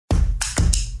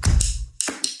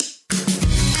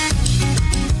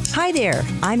Hi there,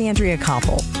 I'm Andrea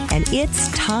Koppel, and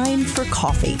it's Time for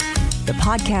Coffee, the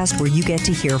podcast where you get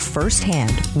to hear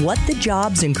firsthand what the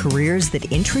jobs and careers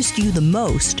that interest you the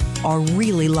most are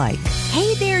really like.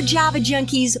 Hey there, Java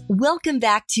junkies. Welcome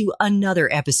back to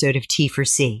another episode of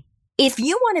T4C. If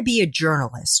you want to be a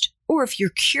journalist, or if you're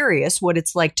curious what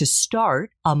it's like to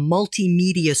start a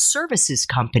multimedia services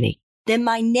company, then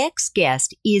my next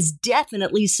guest is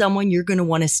definitely someone you're going to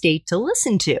want to stay to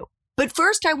listen to. But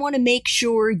first, I want to make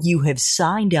sure you have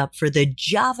signed up for the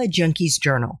Java Junkies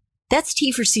Journal. That's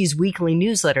T4C's weekly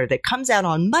newsletter that comes out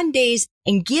on Mondays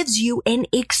and gives you an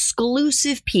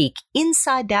exclusive peek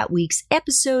inside that week's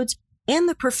episodes and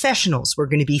the professionals we're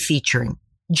going to be featuring.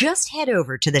 Just head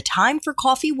over to the Time for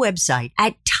Coffee website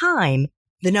at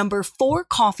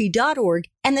time4coffee.org,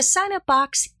 and the sign-up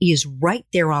box is right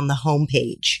there on the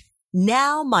homepage.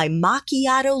 Now, my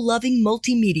macchiato-loving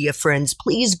multimedia friends,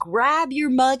 please grab your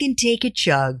mug and take a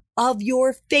chug of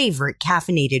your favorite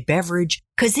caffeinated beverage,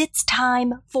 because it's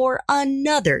time for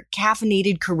another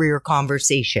caffeinated career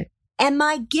conversation. And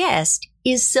my guest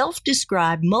is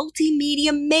self-described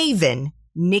multimedia maven,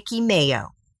 Nicki Mayo,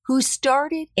 who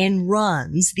started and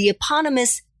runs the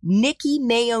eponymous Nicki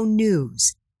Mayo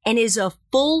News and is a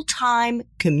full-time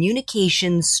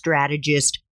communications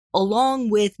strategist along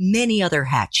with many other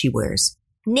hats she wears.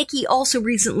 Nicki also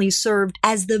recently served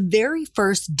as the very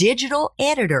first digital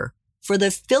editor for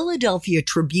the Philadelphia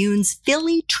Tribune's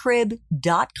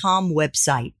phillytrib.com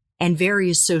website and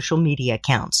various social media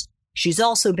accounts. She's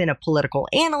also been a political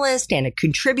analyst and a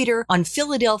contributor on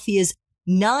Philadelphia's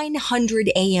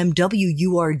 900 AM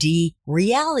WURD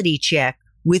Reality Check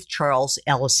with Charles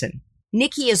Ellison.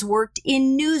 Nicki has worked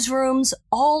in newsrooms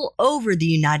all over the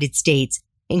United States,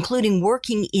 including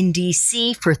working in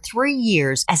D.C. for 3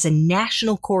 years as a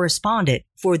national correspondent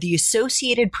for the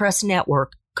Associated Press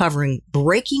Network, covering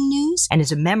breaking news, and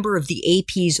as a member of the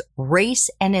AP's race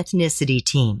and ethnicity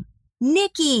team.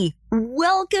 Nicki,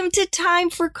 welcome to Time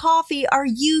for Coffee. Are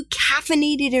you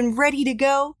caffeinated and ready to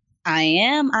go? I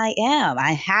am.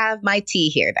 I have my tea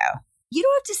here, though. You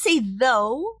don't have to say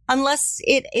though, unless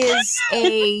it is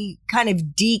a kind of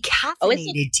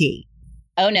decaffeinated tea.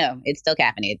 Oh, no, it's still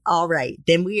caffeinated. All right.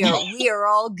 Then we are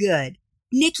all good.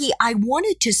 Nicki, I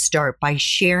wanted to start by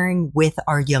sharing with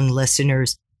our young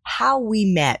listeners how we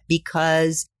met,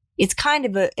 because it's kind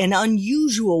of an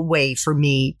unusual way for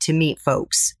me to meet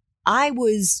folks. I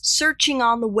was searching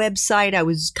on the website. I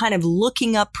was kind of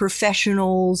looking up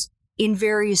professionals in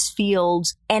various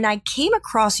fields, and I came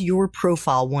across your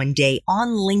profile one day on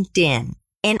LinkedIn,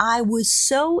 and I was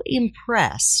so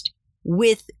impressed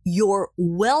with your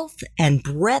wealth and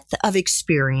breadth of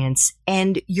experience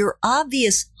and your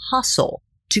obvious hustle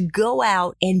to go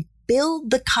out and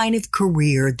build the kind of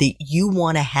career that you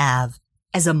want to have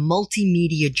as a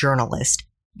multimedia journalist,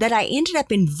 that I ended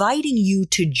up inviting you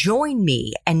to join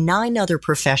me and 9 other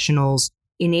professionals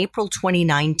in April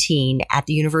 2019 at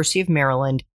the University of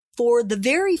Maryland for the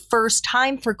very first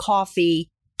Time for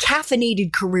Coffee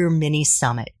Caffeinated Career Mini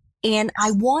Summit. And I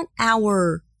want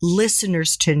our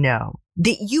listeners to know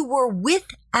that you were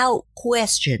without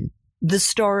question the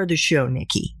star of the show,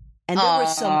 Nicki. And there were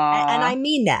some, and I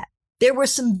mean that, there were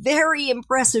some very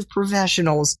impressive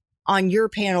professionals on your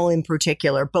panel in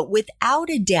particular, but without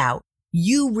a doubt,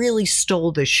 you really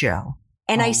stole the show.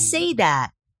 And I say that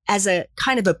as a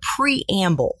kind of a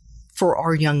preamble for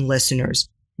our young listeners,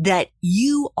 that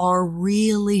you are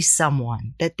really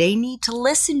someone that they need to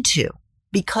listen to,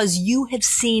 because you have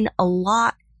seen a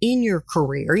lot in your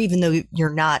career, even though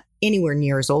you're not anywhere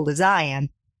near as old as I am,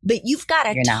 but you've got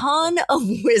a ton of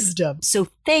wisdom. So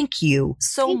thank you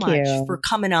so much for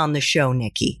coming on the show,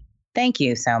 Nicki. Thank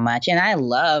you so much. And I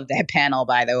love that panel,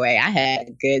 by the way. I had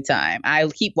a good time. I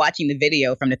keep watching the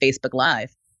video from the Facebook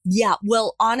Live. Yeah,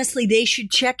 well, honestly, they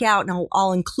should check out, and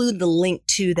I'll include the link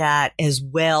to that as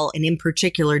well, and in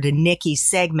particular to Nicki's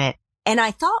segment. And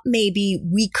I thought maybe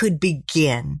we could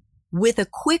begin with a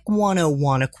quick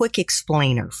 101, a quick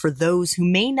explainer for those who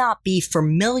may not be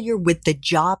familiar with the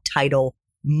job title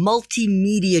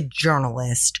multimedia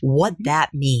journalist, what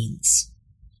that means.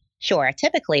 Sure.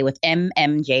 Typically with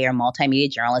MMJ or multimedia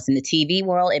journalists in the TV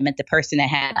world, it meant the person that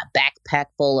had a backpack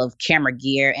full of camera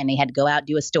gear and they had to go out,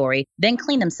 do a story, then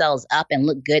clean themselves up and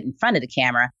look good in front of the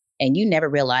camera. And you never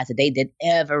realized that they did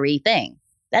everything.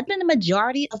 That's been the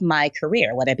majority of my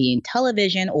career, whether it be in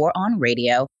television or on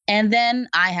radio. And then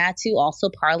I had to also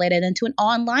parlay that into an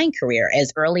online career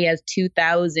as early as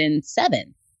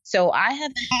 2007. So I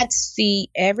have had to see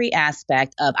every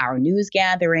aspect of our news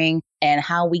gathering and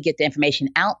how we get the information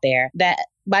out there, that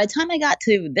by the time I got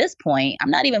to this point,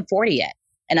 I'm not even 40 yet.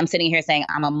 And I'm sitting here saying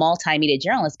I'm a multimedia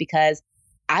journalist because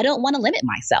I don't want to limit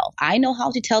myself. I know how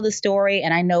to tell the story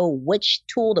and I know which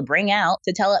tool to bring out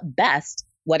to tell it best,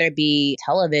 whether it be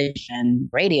television,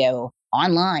 radio,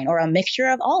 online, or a mixture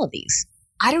of all of these.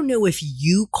 I don't know if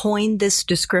you coined this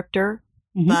descriptor,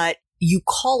 but you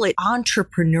call it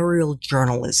entrepreneurial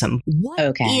journalism.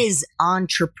 What is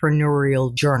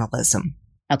entrepreneurial journalism?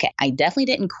 Okay, I definitely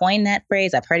didn't coin that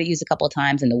phrase. I've heard it used a couple of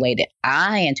times, and the way that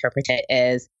I interpret it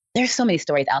is there's so many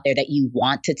stories out there that you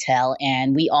want to tell,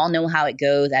 and we all know how it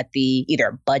goes at the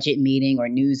either budget meeting or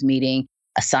news meeting,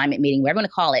 assignment meeting, whatever you want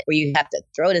to call it, where you have to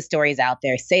throw the stories out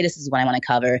there, say this is what I want to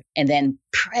cover, and then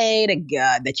pray to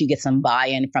God that you get some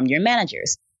buy-in from your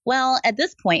managers. Well, at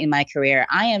this point in my career,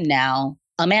 I am now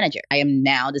a manager. I am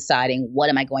now deciding what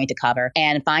am I going to cover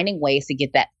and finding ways to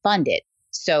get that funded.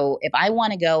 So if I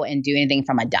want to go and do anything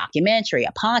from a documentary,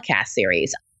 a podcast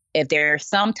series, if there's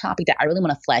some topic that I really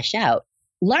want to flesh out,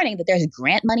 learning that there's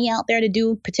grant money out there to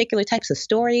do particular types of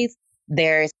stories,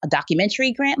 there's a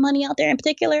documentary grant money out there in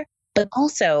particular, but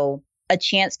also a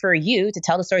chance for you to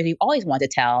tell the stories you always want to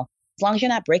tell, as long as you're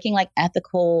not breaking like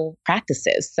ethical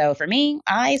practices. So for me,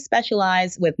 I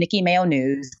specialize with Nicki Mayo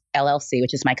News, LLC,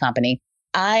 which is my company.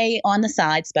 I, on the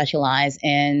side, specialize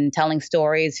in telling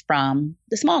stories from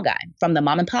the small guy, from the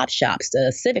mom and pop shops,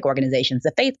 the civic organizations,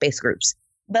 the faith-based groups,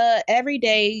 the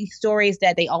everyday stories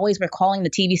that they always were calling the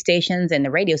TV stations and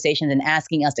the radio stations and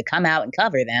asking us to come out and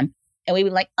cover them. And we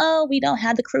were like, oh, we don't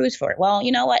have the crews for it. Well,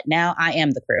 you know what? Now I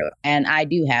am the crew and I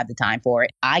do have the time for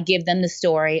it. I give them the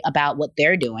story about what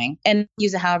they're doing and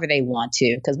use it however they want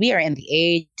to, because we are in the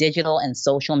age, digital and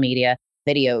social media.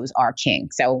 Videos are king.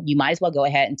 So you might as well go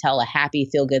ahead and tell a happy,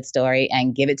 feel-good story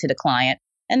and give it to the client,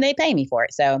 and they pay me for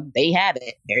it. So there you have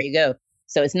it. There you go.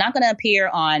 So it's not going to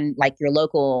appear on like your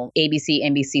local ABC,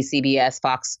 NBC, CBS,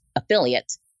 Fox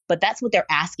affiliates, but that's what they're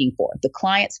asking for. The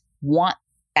clients want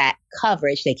that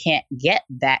coverage. They can't get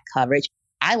that coverage.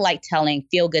 I like telling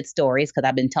feel-good stories because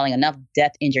I've been telling enough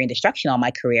death, injury, and destruction all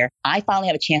my career. I finally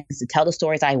have a chance to tell the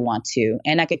stories I want to,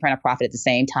 and I can turn a profit at the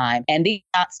same time. And these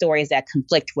are not stories that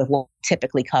conflict with what we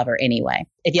typically cover anyway.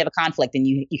 If you have a conflict, then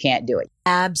you can't do it.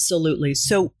 Absolutely.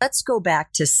 So let's go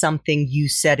back to something you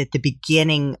said at the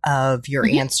beginning of your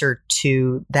answer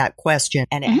to that question.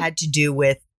 And it had to do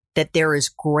with that there is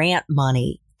grant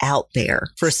money out there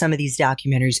for some of these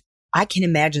documentaries. I can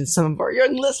imagine some of our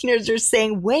young listeners are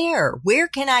saying, where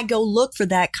can I go look for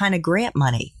that kind of grant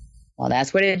money? Well,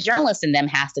 that's where the journalist in them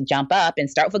has to jump up and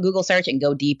start with a Google search and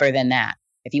go deeper than that.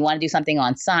 If you want to do something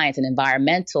on science and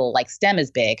environmental, like STEM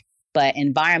is big, but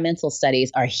environmental studies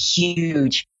are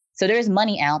huge. So there's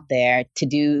money out there to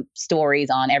do stories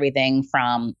on everything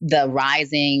from the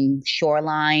rising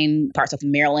shoreline. Parts of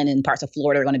Maryland and parts of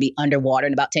Florida are going to be underwater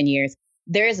in about 10 years.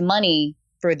 There's money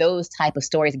for those type of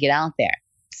stories to get out there.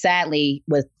 Sadly,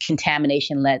 with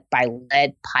contamination led by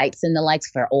lead pipes and the likes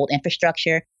for old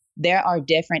infrastructure, there are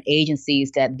different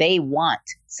agencies that they want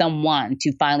someone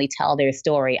to finally tell their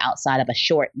story outside of a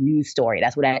short news story.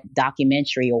 That's where that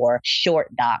documentary or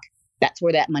short doc, that's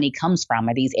where that money comes from,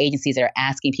 are these agencies that are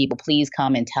asking people, please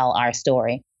come and tell our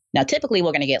story. Now, typically,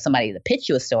 we're going to get somebody to pitch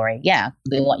you a story. Yeah,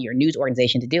 they want your news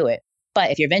organization to do it. But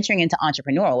if you're venturing into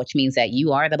entrepreneurial, which means that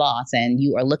you are the boss and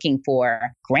you are looking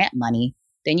for grant money,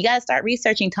 then you got to start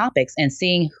researching topics and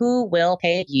seeing who will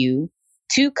pay you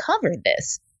to cover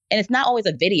this. And it's not always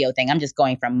a video thing. I'm just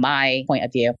going from my point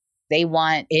of view. They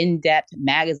want in-depth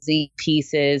magazine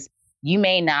pieces. You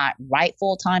may not write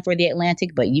full-time for The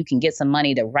Atlantic, but you can get some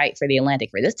money to write for The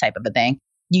Atlantic for this type of a thing.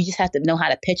 You just have to know how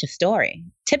to pitch a story.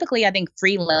 Typically, I think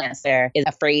freelancer is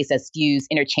a phrase that's used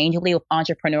interchangeably with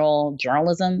entrepreneurial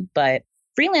journalism, but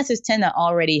freelancers tend to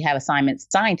already have assignments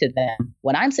assigned to them.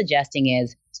 What I'm suggesting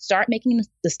is start making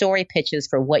the story pitches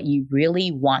for what you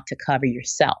really want to cover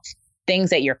yourself,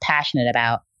 things that you're passionate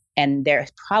about, and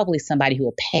there's probably somebody who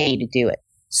will pay to do it.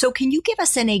 So can you give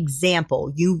us an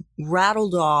example? You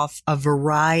rattled off a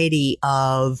variety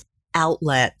of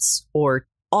outlets or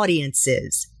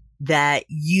audiences that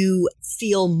you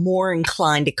feel more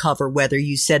inclined to cover, whether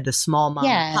you said the small mom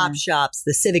and pop shops,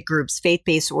 the civic groups,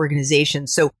 faith-based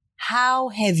organizations. So how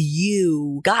have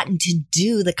you gotten to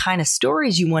do the kind of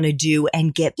stories you want to do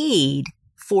and get paid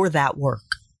for that work?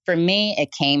 For me,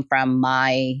 it came from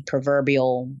my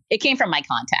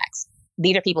contacts.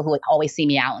 These are people who would always see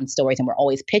me out in stories and were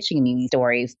always pitching me these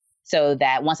stories. So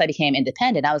that once I became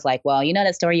independent, I was like, well, you know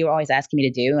that story you were always asking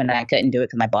me to do and I couldn't do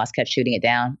it because my boss kept shooting it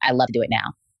down. I love to do it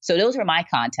now. So those were my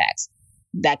contacts.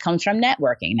 That comes from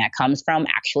networking. That comes from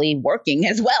actually working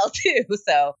as well, too.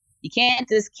 So you can't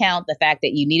discount the fact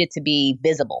that you need it to be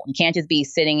visible. You can't just be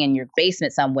sitting in your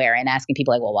basement somewhere and asking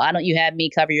people like, well, why don't you have me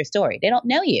cover your story? They don't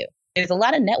know you. There's a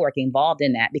lot of networking involved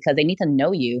in that because they need to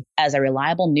know you as a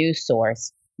reliable news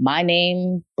source my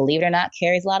name, believe it or not,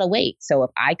 carries a lot of weight. So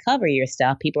if I cover your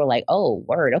stuff, people are like, oh,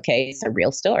 word, okay, it's a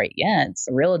real story. Yeah, it's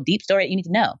a real deep story that you need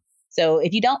to know. So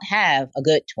if you don't have a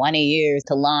good 20 years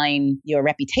to line your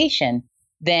reputation,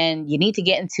 then you need to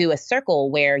get into a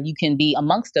circle where you can be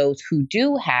amongst those who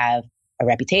do have a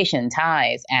reputation,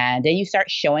 ties, and then you start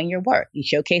showing your work. You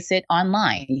showcase it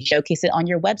online. You showcase it on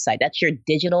your website. That's your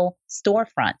digital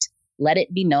storefront. Let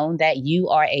it be known that you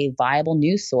are a viable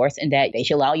news source and that they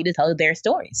should allow you to tell their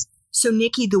stories. So,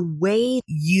 Nicki, the way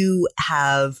you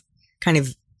have kind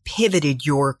of pivoted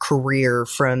your career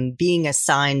from being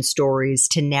assigned stories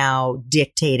to now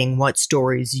dictating what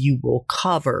stories you will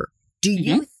cover, do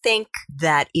you think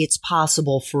that it's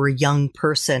possible for a young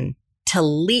person to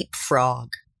leapfrog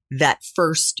that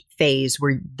first phase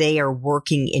where they are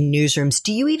working in newsrooms?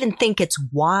 Do you even think it's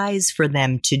wise for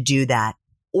them to do that?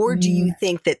 Or do you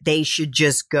think that they should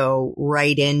just go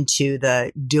right into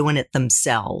the doing it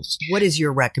themselves? What is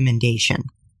your recommendation?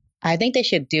 I think they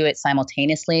should do it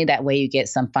simultaneously. That way you get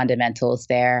some fundamentals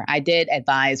there. I did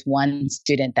advise one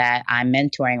student that I'm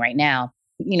mentoring right now.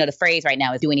 You know, the phrase right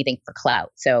now is do anything for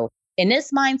clout. So in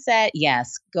this mindset,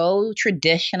 yes, go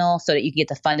traditional so that you can get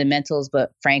the fundamentals,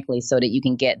 but frankly, so that you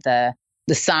can get the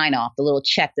sign off, the little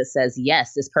check that says,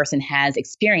 yes, this person has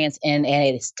experience in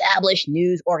an established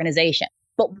news organization.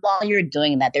 But while you're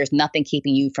doing that, there's nothing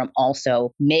keeping you from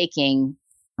also making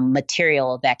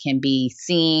material that can be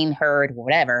seen, heard,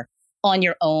 whatever, on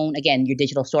your own, again, your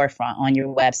digital storefront, on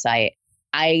your website.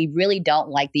 I really don't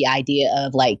like the idea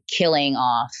of like killing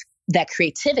off that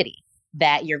creativity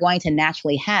that you're going to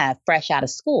naturally have fresh out of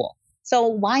school. So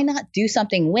why not do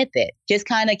something with it? Just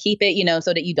kind of keep it,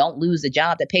 so that you don't lose the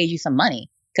job that pays you some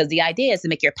money. Because the idea is to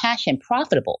make your passion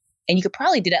profitable. And you could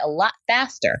probably do that a lot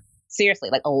faster. Seriously,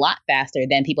 like a lot faster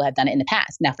than people have done it in the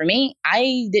past. Now, for me,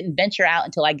 I didn't venture out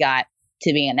until I got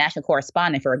to being a national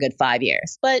correspondent for a good 5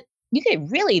 years. But you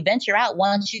could really venture out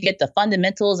once you get the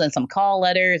fundamentals and some call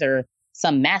letters or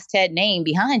some masthead name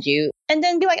behind you, and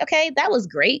then be like, okay, that was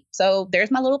great. So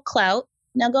there's my little clout.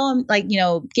 Now go and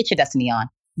get your destiny on.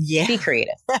 Yeah. Be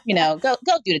creative. Go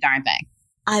do the darn thing.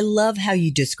 I love how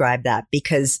you describe that,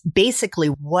 because basically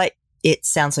what it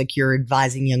sounds like you're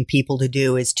advising young people to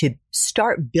do is to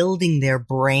start building their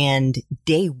brand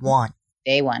day one.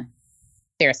 Day one.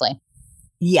 Seriously.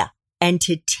 Yeah. And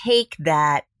to take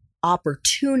that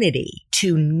opportunity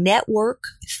to network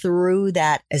through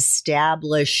that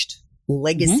established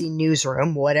legacy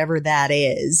newsroom, whatever that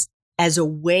is, as a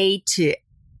way to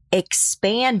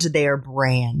expand their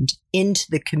brand into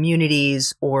the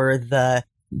communities or the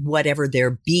whatever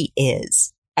their beat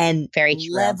is, and very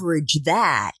true. Leverage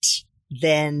that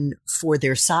then for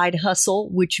their side hustle,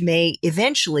 which may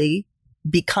eventually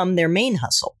become their main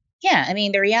hustle. Yeah. I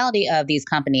mean, the reality of these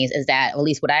companies is that, at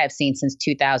least what I have seen since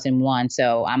 2001,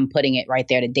 so I'm putting it right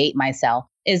there to date myself,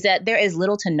 is that there is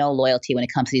little to no loyalty when it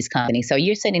comes to these companies. So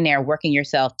you're sitting there working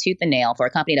yourself tooth and nail for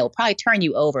a company that will probably turn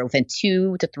you over within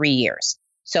 2 to 3 years.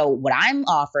 So what I'm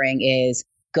offering is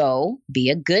go be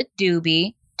a good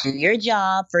doobie, do your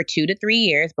job for 2 to 3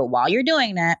 years. But while you're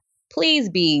doing that, please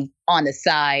be on the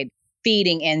side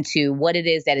feeding into what it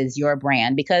is that is your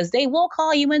brand, because they will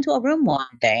call you into a room one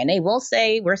day and they will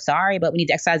say, we're sorry, but we need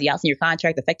to exercise the outs in your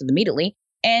contract effective immediately.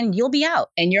 And you'll be out.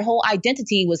 And your whole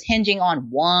identity was hinging on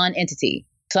one entity,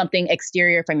 something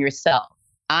exterior from yourself.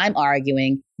 I'm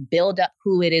arguing build up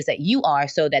who it is that you are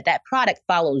so that that product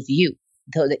follows you.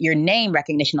 So that your name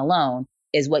recognition alone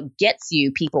is what gets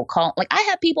you people call. Like, I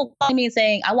have people calling me and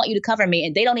saying, I want you to cover me.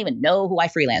 And they don't even know who I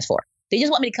freelance for. They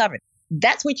just want me to cover them.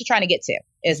 That's what you're trying to get to,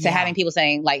 is to having people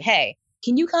saying like, hey,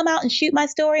 can you come out and shoot my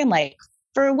story? I'm like,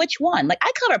 for which one? Like, I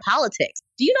cover politics.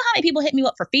 Do you know how many people hit me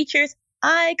up for features?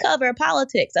 I cover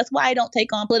politics. That's why I don't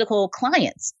take on political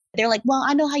clients. They're like, well,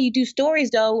 I know how you do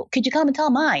stories though. Could you come and tell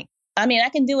mine? I mean, I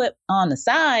can do it on the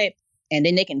side and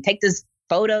then they can take this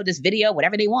photo, this video,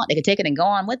 whatever they want. They can take it and go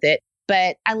on with it.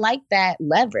 But I like that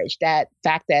leverage, that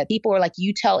fact that people are like,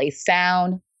 you tell a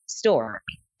sound story,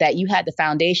 that you had the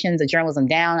foundations of journalism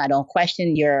down. I don't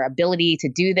question your ability to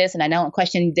do this. And I don't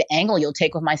question the angle you'll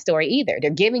take with my story either.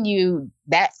 They're giving you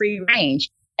that free range.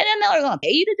 And then they're going to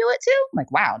pay you to do it too. I'm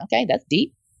like, wow, okay, that's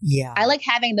deep. Yeah. I like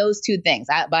having those two things.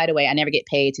 By the way, I never get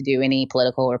paid to do any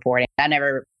political reporting. I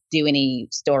never do any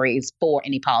stories for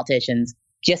any politicians,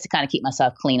 just to kind of keep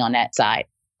myself clean on that side.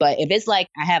 But if it's like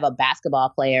I have a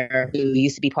basketball player who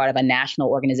used to be part of a national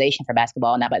organization for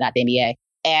basketball, not the NBA,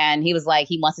 and he was like,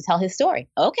 he wants to tell his story.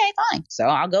 Okay, fine. So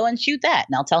I'll go and shoot that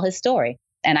and I'll tell his story.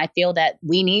 And I feel that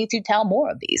we need to tell more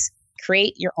of these.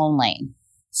 Create your own lane.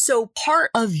 So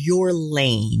part of your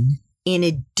lane in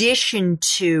addition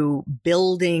to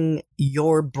building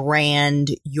your brand,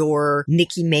 your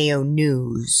Nicki Mayo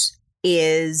News,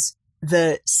 is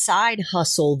the side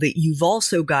hustle that you've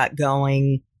also got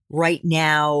going right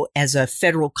now as a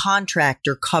federal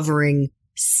contractor covering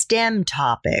STEM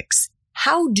topics.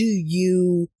 How do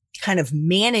you kind of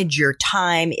manage your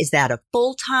time? Is that a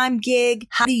full-time gig?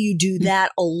 How do you do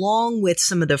that along with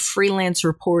some of the freelance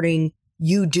reporting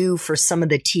you do for some of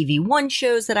the TV One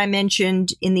shows that I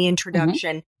mentioned in the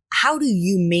introduction? How do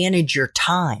you manage your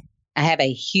time? I have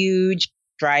a huge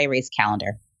dry erase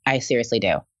calendar. I seriously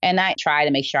do. And I try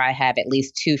to make sure I have at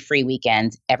least 2 free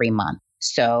weekends every month.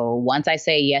 So once I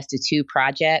say yes to 2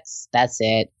 projects, that's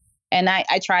it. And I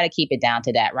try to keep it down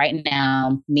to that. Right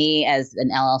now, me as an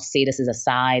LLC, this is a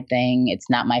side thing. It's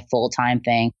not my full-time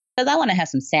thing because I want to have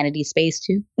some sanity space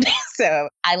too. So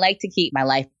I like to keep my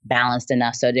life balanced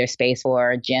enough. So there's space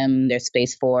for a gym, there's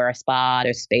space for a spa,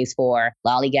 there's space for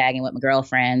lollygagging with my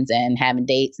girlfriends and having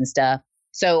dates and stuff.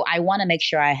 So I want to make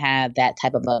sure I have that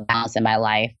type of a balance in my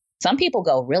life. Some people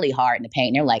go really hard in the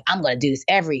paint. They're like, I'm going to do this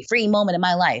every free moment of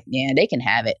my life. Yeah, they can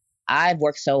have it. I've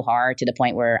worked so hard to the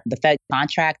point where the Fed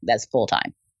contract, that's full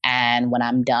time. And when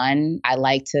I'm done, I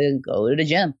like to go to the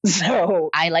gym. So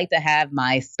I like to have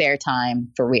my spare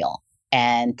time for real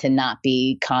and to not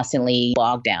be constantly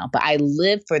bogged down. But I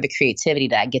live for the creativity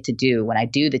that I get to do when I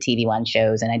do the TV One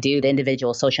shows and I do the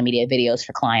individual social media videos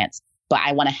for clients. But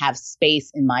I want to have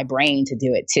space in my brain to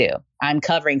do it too. I'm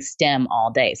covering STEM all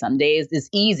day. Some days it's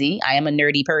easy. I am a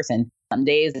nerdy person. Some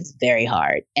days it's very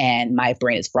hard and my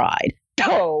brain is fried.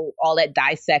 So all that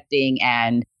dissecting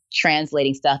and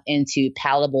translating stuff into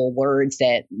palatable words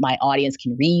that my audience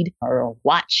can read or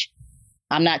watch.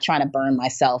 I'm not trying to burn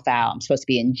myself out. I'm supposed to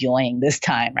be enjoying this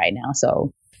time right now.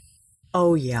 So.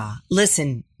 Oh, yeah.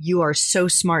 Listen, you are so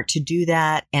smart to do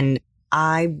that. And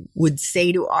I would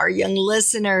say to our young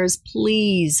listeners,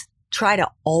 please try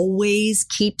to always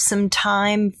keep some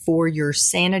time for your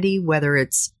sanity, whether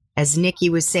it's, as Nicki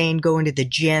was saying, going to the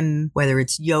gym, whether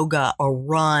it's yoga, a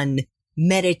run,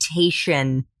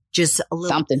 meditation, just a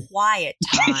little quiet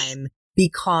time,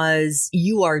 because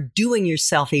you are doing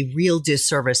yourself a real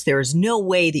disservice. There is no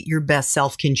way that your best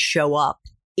self can show up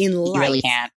in life. You really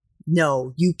can't.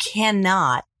 No, you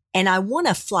cannot. And I want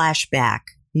to flash back,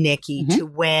 Nicki, to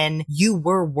when you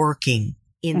were working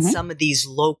in some of these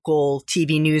local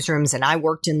TV newsrooms. And I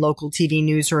worked in local TV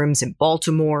newsrooms in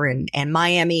Baltimore and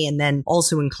Miami, and then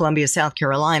also in Columbia, South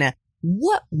Carolina.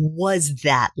 What was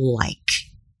that like?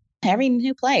 Every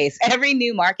new place, every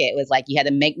new market was like you had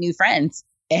to make new friends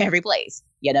every place.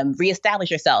 You had to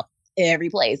reestablish yourself every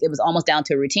place. It was almost down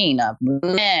to a routine of,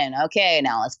 man, okay,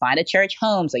 now let's find a church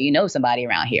home so you know somebody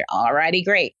around here. All righty,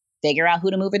 great. Figure out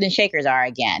who the movers and shakers are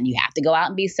again. You have to go out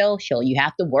and be social. You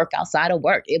have to work outside of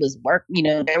work. It was work.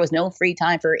 There was no free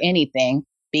time for anything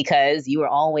because you were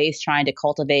always trying to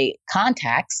cultivate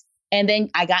contacts. And then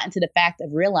I got into the fact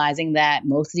of realizing that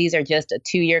most of these are just a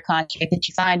 2-year contract that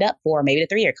you signed up for, maybe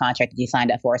the 3-year contract that you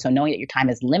signed up for. So knowing that your time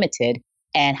is limited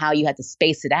and how you have to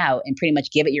space it out and pretty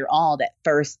much give it your all that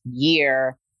first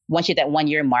year. Once you hit that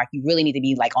 1-year mark, you really need to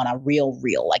be like on a reel.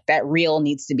 Like that reel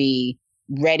needs to be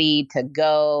ready to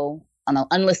go on an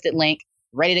unlisted link,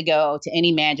 ready to go to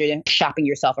any manager shopping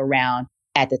yourself around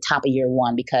at the top of year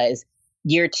 1, because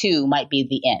year 2 might be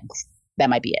the end. That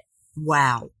might be it.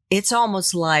 Wow. It's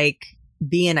almost like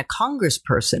being a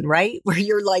congressperson, right? Where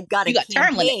you're like, got a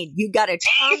campaign. You got a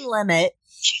term limit.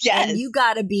 Yes. And you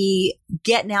got to be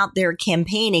getting out there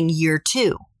campaigning year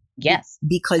 2. Yes.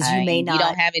 Because you may not. You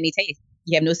don't have any taste.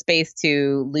 You have no space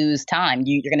to lose time.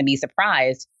 You're going to be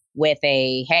surprised with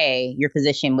hey, your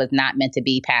position was not meant to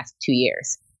be past 2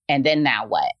 years. And then now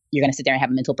what? You're going to sit there and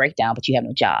have a mental breakdown, but you have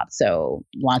no job. So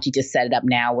why don't you just set it up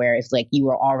now where it's like you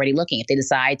were already looking. If they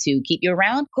decide to keep you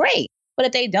around, great. But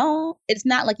if they don't, it's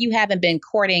not like you haven't been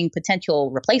courting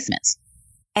potential replacements.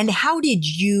 And how did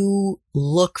you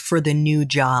look for the new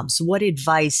jobs? What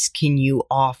advice can you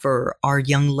offer our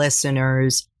young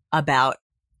listeners about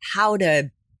how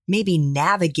to maybe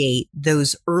navigate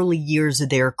those early years of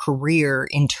their career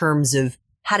in terms of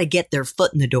how to get their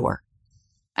foot in the door?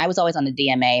 I was always on the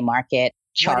DMA market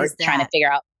chart trying to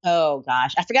figure out, oh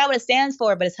gosh, I forgot what it stands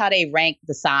for, but it's how they rank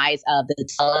the size of the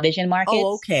television markets.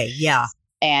 Oh, okay. Yeah.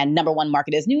 And number 1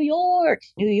 market is New York,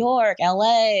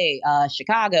 LA,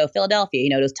 Chicago, Philadelphia,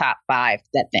 those top 5,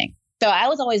 that thing. So I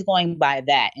was always going by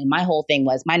that. And my whole thing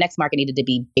was my next market needed to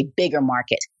be a bigger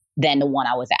market than the one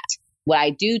I was at. What I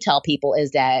do tell people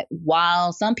is that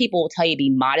while some people will tell you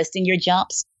be modest in your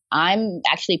jumps, I'm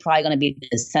actually probably going to be the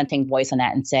dissenting voice on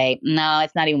that and say, no,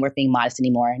 it's not even worth being modest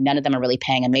anymore. None of them are really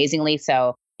paying amazingly.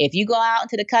 So if you go out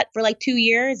into the cut for like 2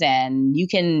 years and you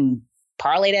can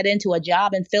parlay that into a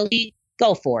job in Philly,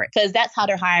 go for it. Because that's how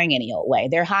they're hiring any old way.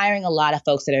 They're hiring a lot of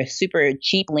folks that are super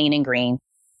cheap, lean, and green.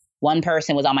 One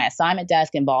person was on my assignment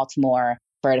desk in Baltimore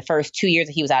for the first 2 years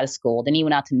that he was out of school. Then he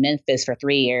went out to Memphis for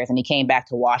 3 years and he came back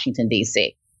to Washington,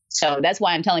 D.C. So that's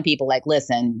why I'm telling people, like,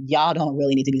 listen, y'all don't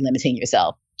really need to be limiting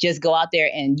yourself. Just go out there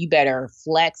and you better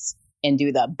flex and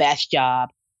do the best job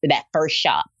for that first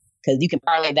shop, because you can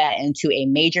parlay that into a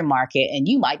major market and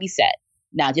you might be set.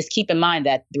 Now, just keep in mind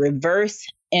that the reverse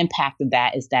impact of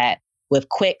that is that with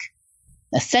quick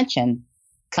ascension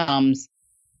comes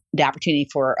the opportunity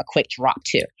for a quick drop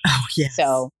too. Oh, yes.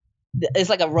 So it's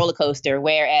like a roller coaster,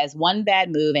 whereas one bad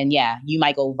move and you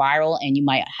might go viral and you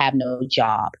might have no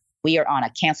job. We are on a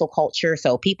cancel culture,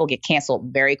 so people get canceled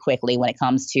very quickly when it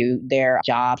comes to their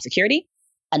job security.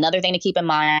 Another thing to keep in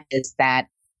mind is that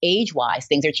age-wise,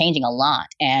 things are changing a lot,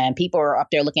 and people are up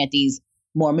there looking at these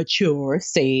more mature,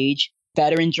 sage,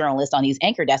 veteran journalists on these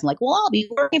anchor desks and like, well, I'll be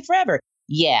working forever.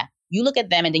 Yeah, you look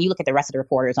at them and then you look at the rest of the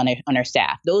reporters on their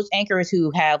staff. Those anchors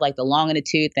who have like the long in the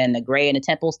tooth and the gray in the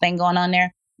temples thing going on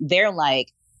there, they're like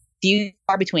few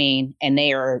far between, and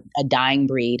they are a dying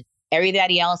breed.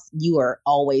 Everybody else, you are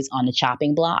always on the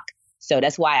chopping block. So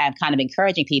that's why I'm kind of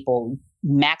encouraging people,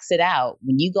 max it out.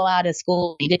 When you go out of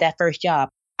school, you get that first job,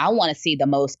 I want to see the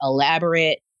most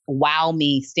elaborate, wow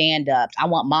me stand-ups. I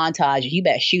want montages. You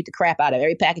better shoot the crap out of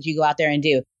every package you go out there and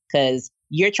do, because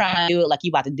you're trying to do it like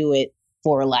you about to do it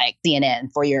for like CNN,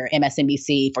 for your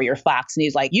MSNBC, for your Fox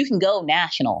News. Like, you can go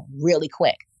national really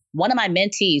quick. One of my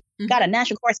mentees got a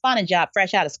national correspondent job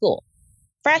fresh out of school.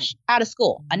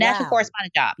 A national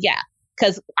correspondent job. Yeah.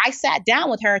 Because I sat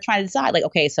down with her trying to decide, like,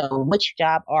 okay, so which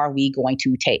job are we going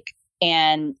to take?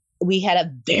 And we had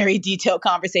a very detailed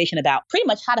conversation about pretty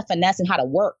much how to finesse and how to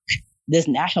work this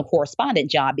national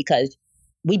correspondent job, because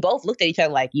we both looked at each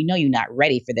other like, you're not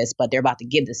ready for this, but they're about to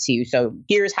give this to you. So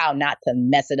here's how not to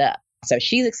mess it up. So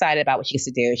she's excited about what she gets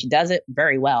to do. She does it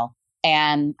very well.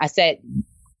 And I said,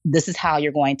 this is how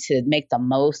you're going to make the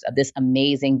most of this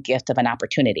amazing gift of an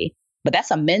opportunity. But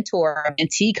that's a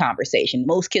mentor-mentee conversation.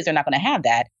 Most kids are not going to have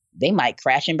that. They might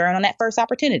crash and burn on that first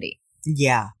opportunity.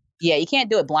 Yeah. Yeah, you can't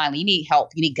do it blindly. You need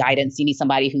help. You need guidance. You need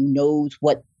somebody who knows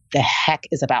what the heck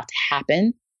is about to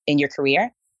happen in your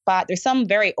career. But there's some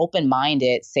very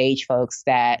open-minded sage folks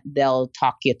that they'll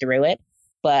talk you through it.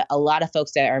 But a lot of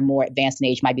folks that are more advanced in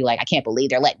age might be like, I can't believe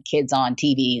they're letting kids on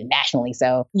TV nationally.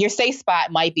 So your safe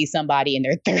spot might be somebody in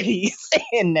their 30s,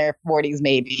 in their 40s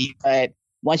maybe. But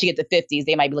once you get to 50s,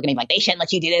 they might be looking at you like, they shouldn't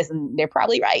let you do this. And they're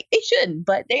probably right. They shouldn't,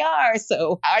 but they are.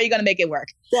 So how are you going to make it work?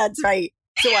 That's right.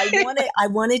 So I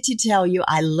wanted to tell you,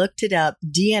 I looked it up.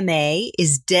 DMA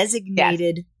is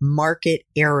designated market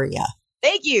area.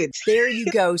 Thank you. There you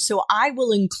go. So I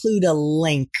will include a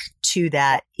link to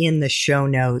that in the show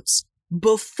notes.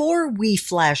 Before we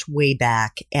flash way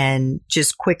back and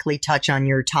just quickly touch on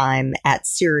your time at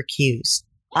Syracuse,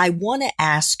 I want to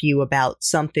ask you about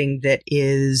something that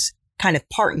is kind of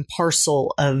part and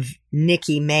parcel of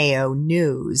Nicki Mayo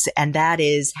news, and that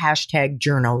is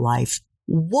 #JournalLife.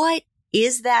 What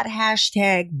is that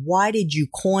hashtag? Why did you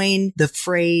coin the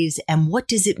phrase, and what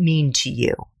does it mean to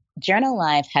you? Journal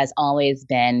Life has always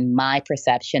been my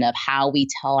perception of how we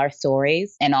tell our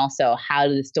stories, and also how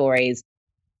the stories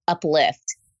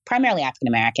uplift primarily African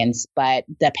Americans, but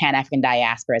the Pan-African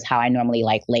diaspora is how I normally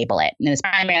label it. And it's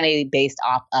primarily based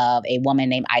off of a woman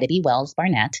named Ida B. Wells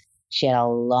Barnett. She had a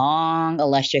long,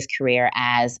 illustrious career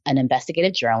as an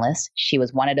investigative journalist. She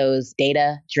was one of those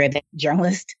data-driven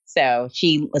journalists. So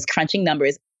she was crunching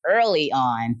numbers early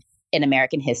on in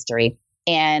American history.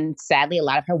 And sadly, a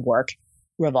lot of her work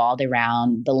revolved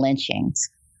around the lynchings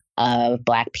of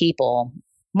Black people,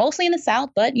 mostly in the South.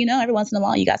 But, every once in a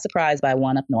while, you got surprised by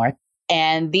one up north.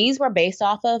 And these were based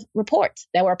off of reports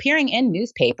that were appearing in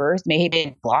newspapers, may have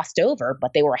been glossed over,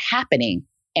 but they were happening.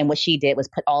 And what she did was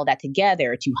put all that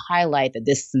together to highlight that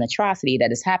this is an atrocity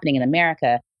that is happening in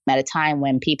America at a time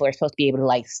when people are supposed to be able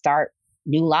to start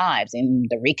new lives and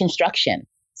the Reconstruction.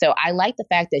 So I like the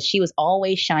fact that she was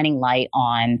always shining light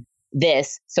on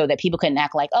this so that people couldn't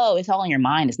act like, oh, it's all in your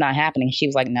mind, it's not happening. She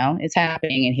was like, no, it's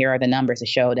happening. And here are the numbers to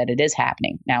show that it is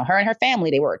happening. Now, her and her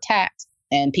family, they were attacked.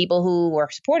 And people who were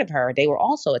supportive of her, they were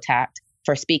also attacked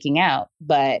for speaking out.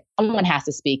 But someone has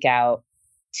to speak out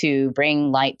to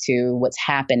bring light to what's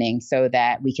happening so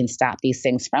that we can stop these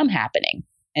things from happening.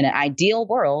 In an ideal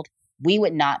world, we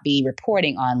would not be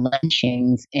reporting on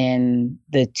lynchings in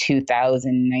the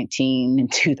 2019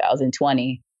 and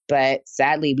 2020. But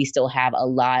sadly, we still have a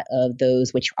lot of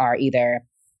those which are either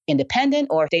independent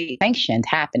or state sanctioned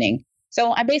happening.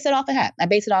 So I base it off of her. I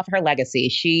base it off of her legacy.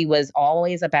 She was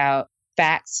always about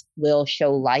facts will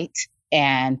show light.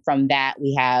 And from that,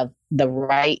 we have the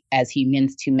right as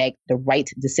humans to make the right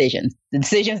decisions, the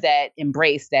decisions that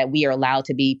embrace that we are allowed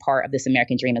to be part of this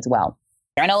American dream as well.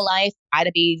 Journal life,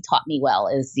 Ida B taught me well,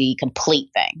 is the complete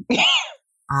thing.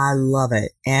 I love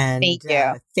it. And Thank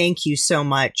you. Thank you so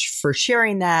much for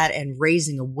sharing that and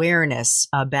raising awareness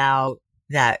about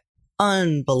that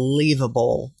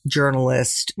unbelievable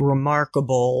journalist,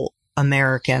 remarkable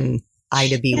American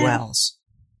Ida B. Wells.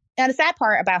 Now, the sad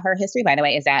part about her history, by the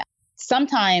way, is that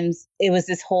sometimes it was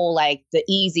this whole like the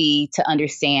easy to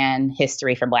understand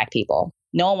history for Black people.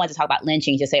 No one wants to talk about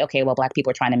lynching. Just say, okay, well, Black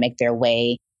people are trying to make their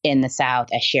way in the South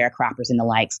as sharecroppers and the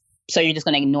likes. So you're just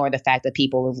going to ignore the fact that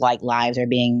people's like lives are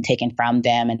being taken from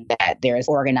them and that there's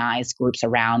organized groups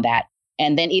around that.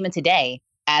 And then even today,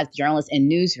 as journalists in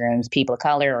newsrooms, people of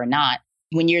color or not,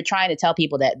 when you're trying to tell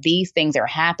people that these things are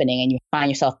happening and you find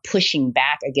yourself pushing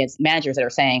back against managers that are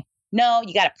saying, no,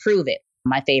 you got to prove it.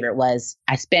 My favorite was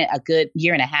I spent a good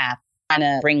year and a half trying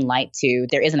to bring light to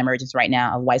there is an emergence right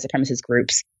now of white supremacist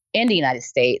groups in the United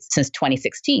States since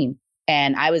 2016.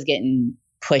 And I was getting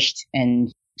pushed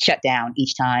and shut down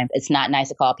each time. It's not nice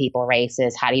to call people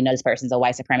racist. How do you know this person's a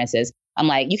white supremacist? I'm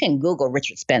like, you can Google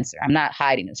Richard Spencer. I'm not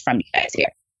hiding this from you guys here.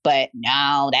 But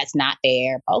no, that's not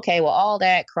fair. Okay, well, all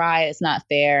that cry, it's not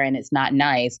fair and it's not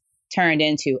nice, turned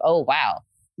into, oh, wow,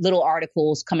 little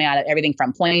articles coming out of everything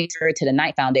from Pointer to the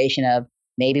Knight Foundation of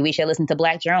maybe we should listen to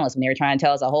Black journalists when they were trying to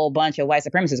tell us a whole bunch of white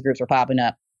supremacist groups were popping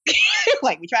up.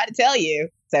 Like we tried to tell you.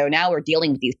 So now we're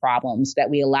dealing with these problems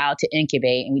that we allowed to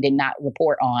incubate and we did not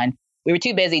report on. We were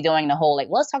too busy doing the whole, like,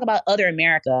 well, let's talk about other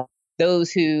America,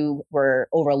 those who were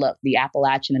overlooked, the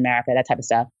Appalachian America, that type of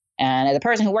stuff. And as a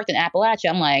person who worked in Appalachia,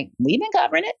 I'm like, we've been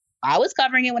covering it. I was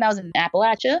covering it when I was in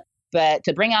Appalachia. But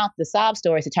to bring out the sob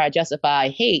stories to try to justify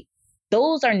hate,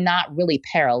 those are not really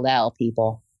parallel,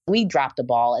 people. We dropped the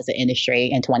ball as an industry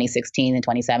in 2016 and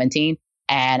 2017.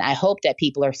 And I hope that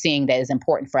people are seeing that it's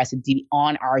important for us to be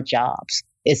on our jobs.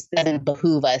 It doesn't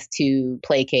behoove us to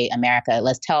placate America.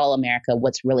 Let's tell America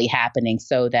what's really happening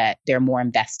so that they're more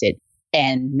invested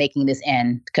in making this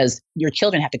end because your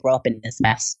children have to grow up in this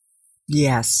mess.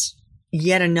 Yes.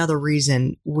 Yet another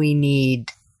reason we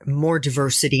need more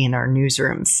diversity in our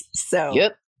newsrooms. So,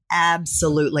 Yep.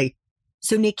 Absolutely.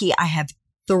 So, Nicki, I have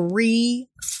 3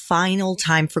 final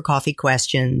time for coffee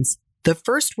questions. The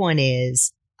first one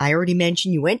is, I already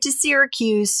mentioned you went to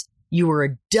Syracuse. You were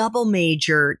a double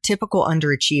major, typical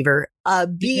underachiever, a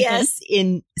BS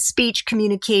in speech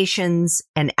communications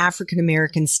and African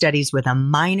American studies with a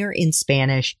minor in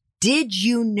Spanish. Did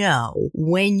you know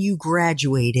when you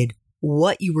graduated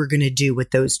what you were going to do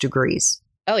with those degrees?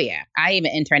 Oh, yeah. I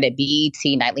even interned at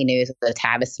BET Nightly News with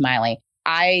Tavis Smiley.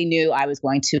 I knew I was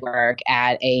going to work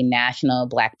at a national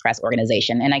Black press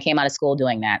organization, and I came out of school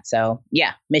doing that. So,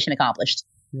 yeah, mission accomplished.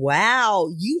 Wow.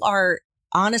 You are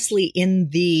honestly in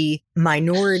the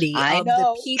minority of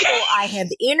the people I have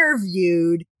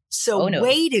interviewed. So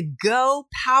way to go.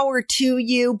 Power to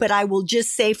you. But I will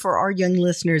just say for our young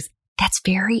listeners, that's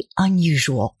very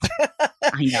unusual.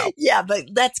 I know. Yeah, but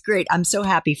that's great. I'm so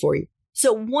happy for you.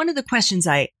 So one of the questions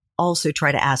I also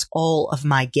try to ask all of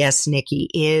my guests, Nicki,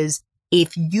 is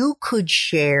if you could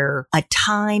share a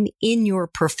time in your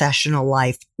professional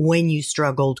life when you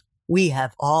struggled. We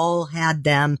have all had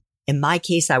them. In my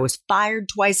case, I was fired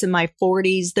twice in my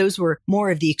 40s. Those were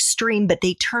more of the extreme, but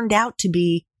they turned out to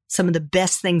be some of the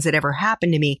best things that ever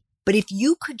happened to me. But if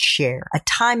you could share a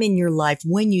time in your life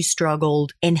when you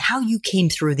struggled and how you came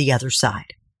through the other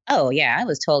side. Oh, yeah. I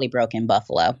was totally broke in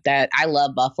Buffalo. That I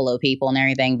love Buffalo people and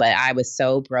everything, but I was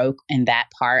so broke in that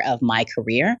part of my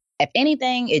career. If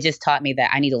anything, it just taught me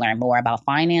that I need to learn more about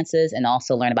finances and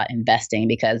also learn about investing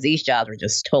because these jobs were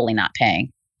just totally not paying.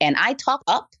 And I talked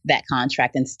up that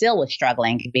contract and still was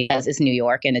struggling because it's New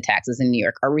York and the taxes in New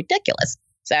York are ridiculous.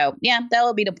 So, yeah, that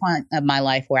would be the point of my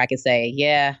life where I could say,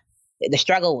 yeah, the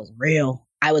struggle was real.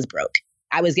 I was broke.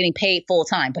 I was getting paid full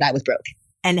time, but I was broke.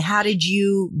 And how did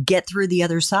you get through the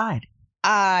other side?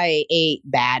 I ate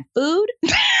bad food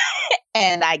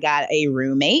and I got a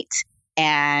roommate.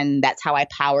 And that's how I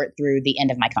powered through the end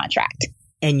of my contract.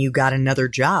 And you got another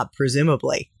job,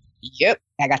 presumably. Yep.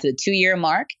 I got to the 2-year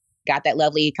mark. Got that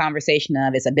lovely conversation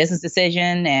of it's a business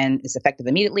decision and it's effective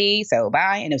immediately. So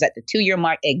bye. And it was at the 2-year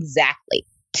mark exactly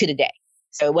to the day.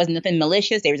 So it wasn't nothing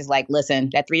malicious. They were just like, listen,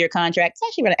 that 3-year contract, it's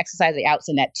actually going to exercise the outs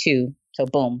in that 2. So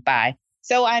boom, bye.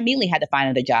 So I immediately had to find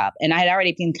another job. And I had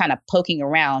already been kind of poking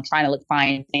around trying to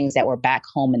find things that were back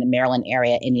home in the Maryland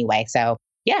area anyway. So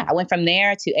yeah, I went from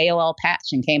there to AOL Patch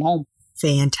and came home.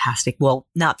 Fantastic. Well,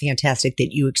 not fantastic that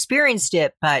you experienced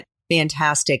it, but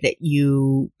fantastic that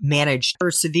you managed to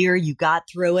persevere. You got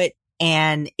through it.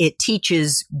 and it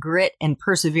teaches grit and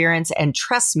perseverance. And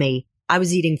trust me, I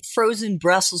was eating frozen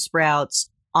Brussels sprouts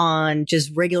on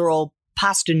just regular old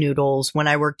pasta noodles when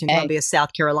I worked in Columbia,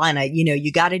 South Carolina. You know,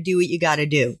 you got to do what you got to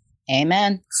do.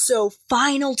 Amen. So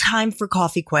final time for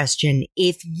coffee question.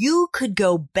 If you could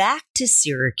go back to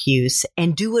Syracuse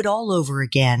and do it all over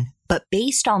again, but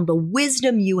based on the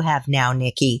wisdom you have now,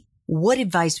 Nicki, what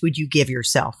advice would you give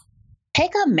yourself?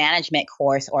 Take a management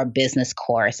course or business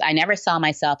course. I never saw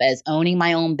myself as owning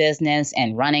my own business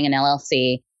and running an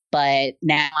LLC, but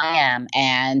now I am.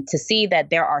 And to see that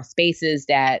there are spaces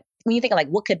that, when you think of like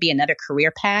what could be another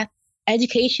career path,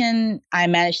 education, I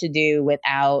managed to do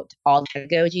without all the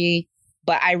pedagogy,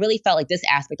 but I really felt like this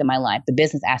aspect of my life, the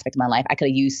business aspect of my life, I could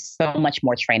have used so much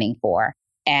more training for.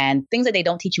 And things that they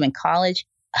don't teach you in college,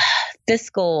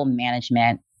 fiscal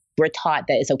management, we're taught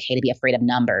that it's okay to be afraid of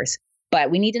numbers, but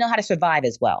we need to know how to survive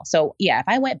as well. So yeah, if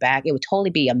I went back, it would totally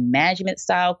be a management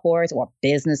style course or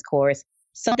business course,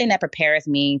 something that prepares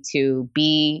me to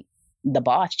be the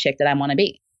boss chick that I want to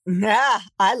be. Yeah,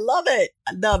 I love it.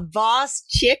 The boss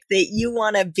chick that you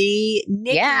want to be,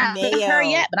 Nicki Mayo. Not her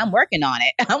yet, but I'm working on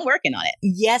it. I'm working on it.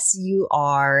 Yes, you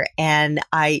are. And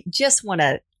I just want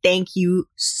to thank you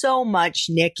so much,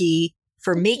 Nicki,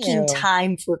 for making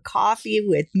time for coffee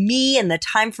with me and the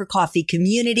Time for Coffee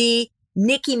community.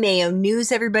 Nicki Mayo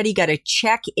News, everybody got to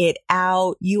check it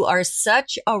out. You are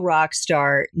such a rock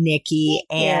star, Nicki,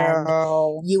 and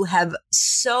you have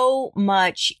so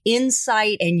much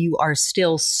insight and you are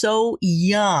still so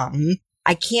young.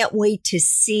 I can't wait to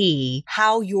see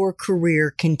how your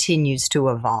career continues to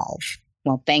evolve.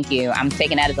 Well, thank you. I'm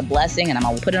taking that as a blessing and I'm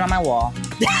going to put it on my wall.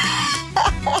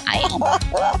 I am.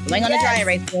 Going on the dry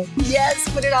erase board.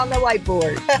 Yes, put it on the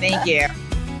whiteboard. Thank you.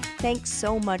 Thanks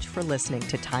so much for listening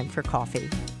to Time for Coffee,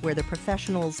 where the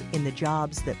professionals in the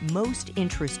jobs that most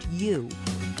interest you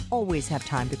always have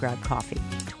time to grab coffee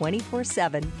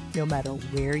 24/7, no matter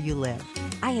where you live.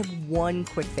 I have one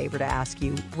quick favor to ask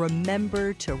you.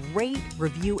 Remember to rate,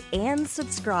 review, and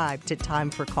subscribe to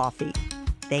Time for Coffee.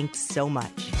 Thanks so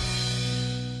much.